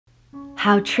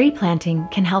How tree planting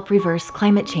can help reverse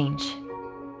climate change.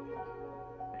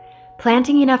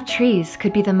 Planting enough trees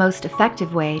could be the most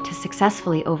effective way to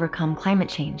successfully overcome climate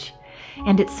change,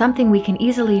 and it's something we can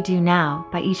easily do now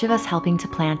by each of us helping to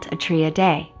plant a tree a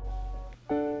day.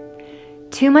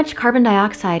 Too much carbon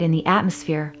dioxide in the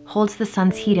atmosphere holds the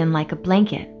sun's heat in like a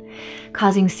blanket,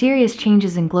 causing serious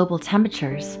changes in global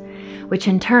temperatures, which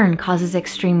in turn causes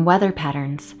extreme weather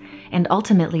patterns and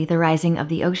ultimately the rising of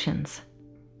the oceans.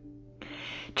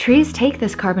 Trees take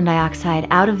this carbon dioxide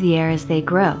out of the air as they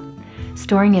grow,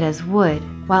 storing it as wood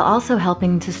while also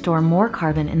helping to store more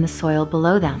carbon in the soil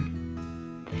below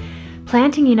them.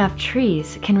 Planting enough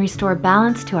trees can restore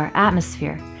balance to our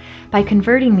atmosphere by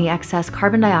converting the excess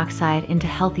carbon dioxide into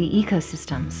healthy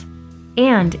ecosystems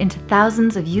and into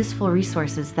thousands of useful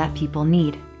resources that people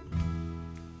need.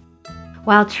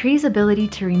 While trees' ability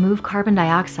to remove carbon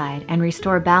dioxide and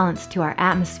restore balance to our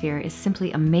atmosphere is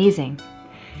simply amazing,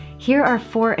 here are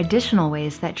 4 additional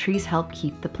ways that trees help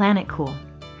keep the planet cool.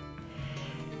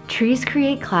 Trees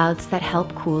create clouds that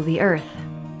help cool the earth.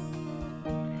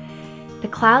 The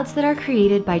clouds that are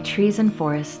created by trees and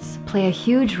forests play a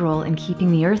huge role in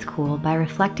keeping the earth cool by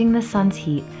reflecting the sun's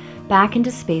heat back into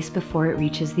space before it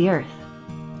reaches the earth.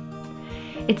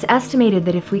 It's estimated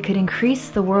that if we could increase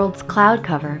the world's cloud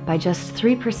cover by just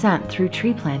 3% through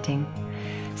tree planting,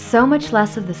 so much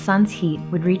less of the sun's heat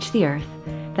would reach the earth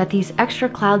that these extra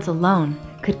clouds alone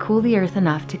could cool the earth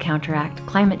enough to counteract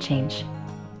climate change.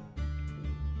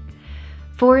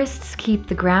 Forests keep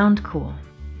the ground cool.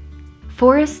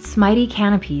 Forests' mighty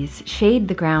canopies shade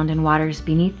the ground and waters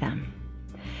beneath them.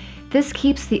 This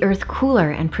keeps the earth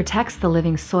cooler and protects the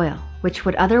living soil, which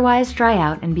would otherwise dry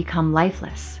out and become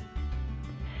lifeless.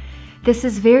 This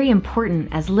is very important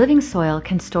as living soil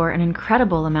can store an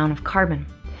incredible amount of carbon,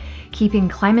 keeping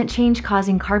climate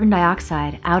change-causing carbon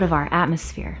dioxide out of our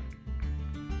atmosphere.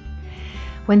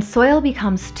 When soil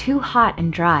becomes too hot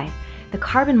and dry, the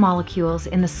carbon molecules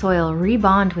in the soil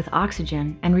rebond with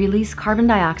oxygen and release carbon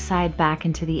dioxide back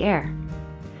into the air.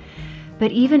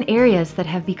 But even areas that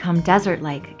have become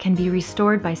desert-like can be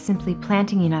restored by simply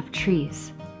planting enough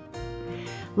trees.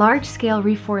 Large-scale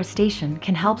reforestation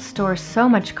can help store so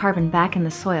much carbon back in the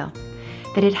soil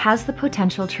that it has the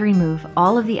potential to remove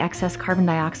all of the excess carbon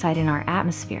dioxide in our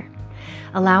atmosphere,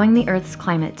 allowing the Earth's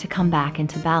climate to come back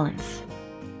into balance.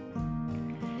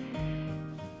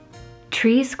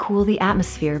 Trees cool the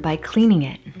atmosphere by cleaning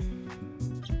it.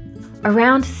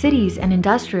 Around cities and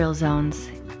industrial zones,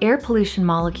 air pollution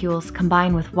molecules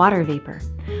combine with water vapor,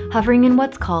 hovering in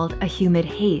what's called a humid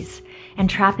haze and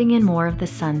trapping in more of the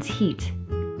sun's heat.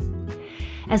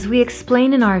 As we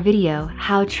explain in our video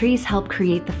how trees help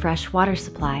create the fresh water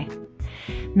supply,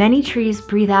 many trees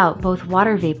breathe out both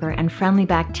water vapor and friendly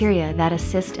bacteria that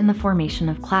assist in the formation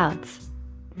of clouds.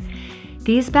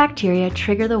 These bacteria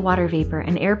trigger the water vapor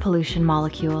and air pollution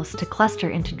molecules to cluster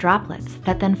into droplets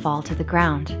that then fall to the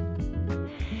ground.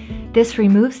 This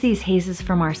removes these hazes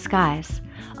from our skies,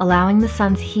 allowing the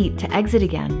sun's heat to exit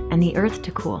again and the earth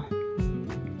to cool.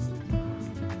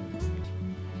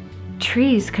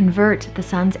 Trees convert the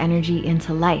sun's energy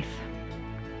into life.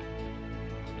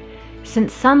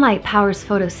 Since sunlight powers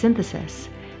photosynthesis,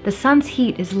 the sun's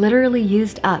heat is literally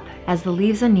used up as the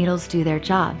leaves and needles do their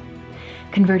job,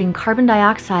 converting carbon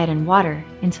dioxide and water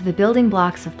into the building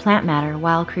blocks of plant matter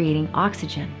while creating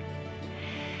oxygen.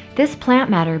 This plant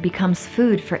matter becomes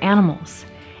food for animals,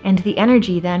 and the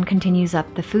energy then continues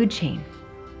up the food chain.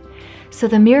 So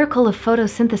the miracle of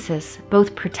photosynthesis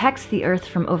both protects the earth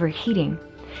from overheating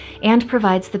and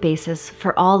provides the basis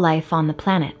for all life on the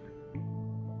planet.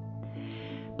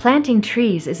 Planting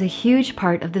trees is a huge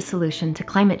part of the solution to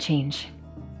climate change.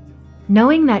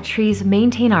 Knowing that trees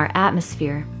maintain our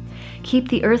atmosphere, keep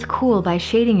the earth cool by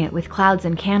shading it with clouds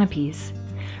and canopies,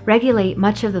 regulate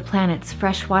much of the planet's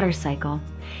fresh water cycle,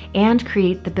 and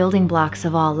create the building blocks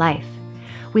of all life,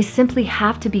 we simply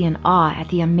have to be in awe at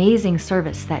the amazing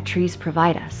service that trees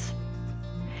provide us.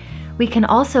 We can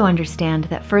also understand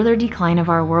that further decline of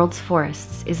our world's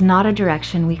forests is not a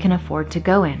direction we can afford to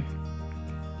go in.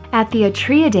 At the A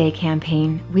Tree a Day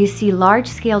campaign, we see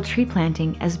large-scale tree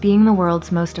planting as being the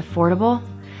world's most affordable,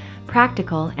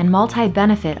 practical, and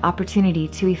multi-benefit opportunity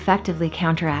to effectively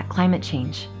counteract climate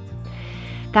change.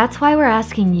 That's why we're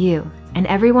asking you, and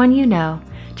everyone you know,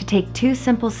 to take 2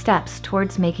 simple steps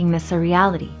towards making this a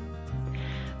reality.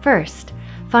 First,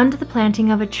 fund the planting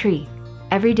of a tree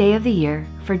every day of the year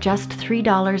for just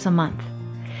 $3 a month.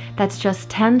 That's just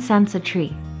 10 cents a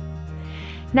tree.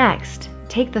 Next,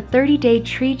 take the 30-day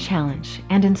tree challenge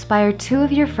and inspire 2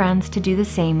 of your friends to do the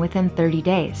same within 30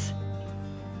 days.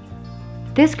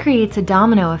 This creates a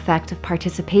domino effect of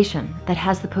participation that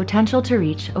has the potential to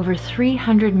reach over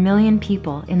 300 million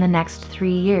people in the next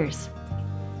 3 years.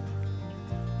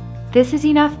 This is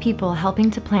enough people helping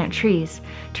to plant trees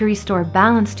to restore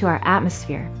balance to our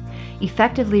atmosphere,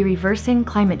 effectively reversing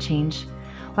climate change,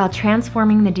 while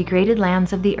transforming the degraded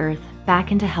lands of the Earth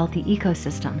back into healthy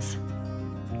ecosystems.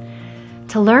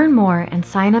 To learn more and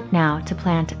sign up now to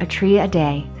plant a tree a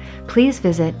day, please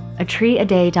visit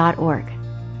atreeaday.org.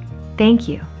 Thank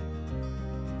you.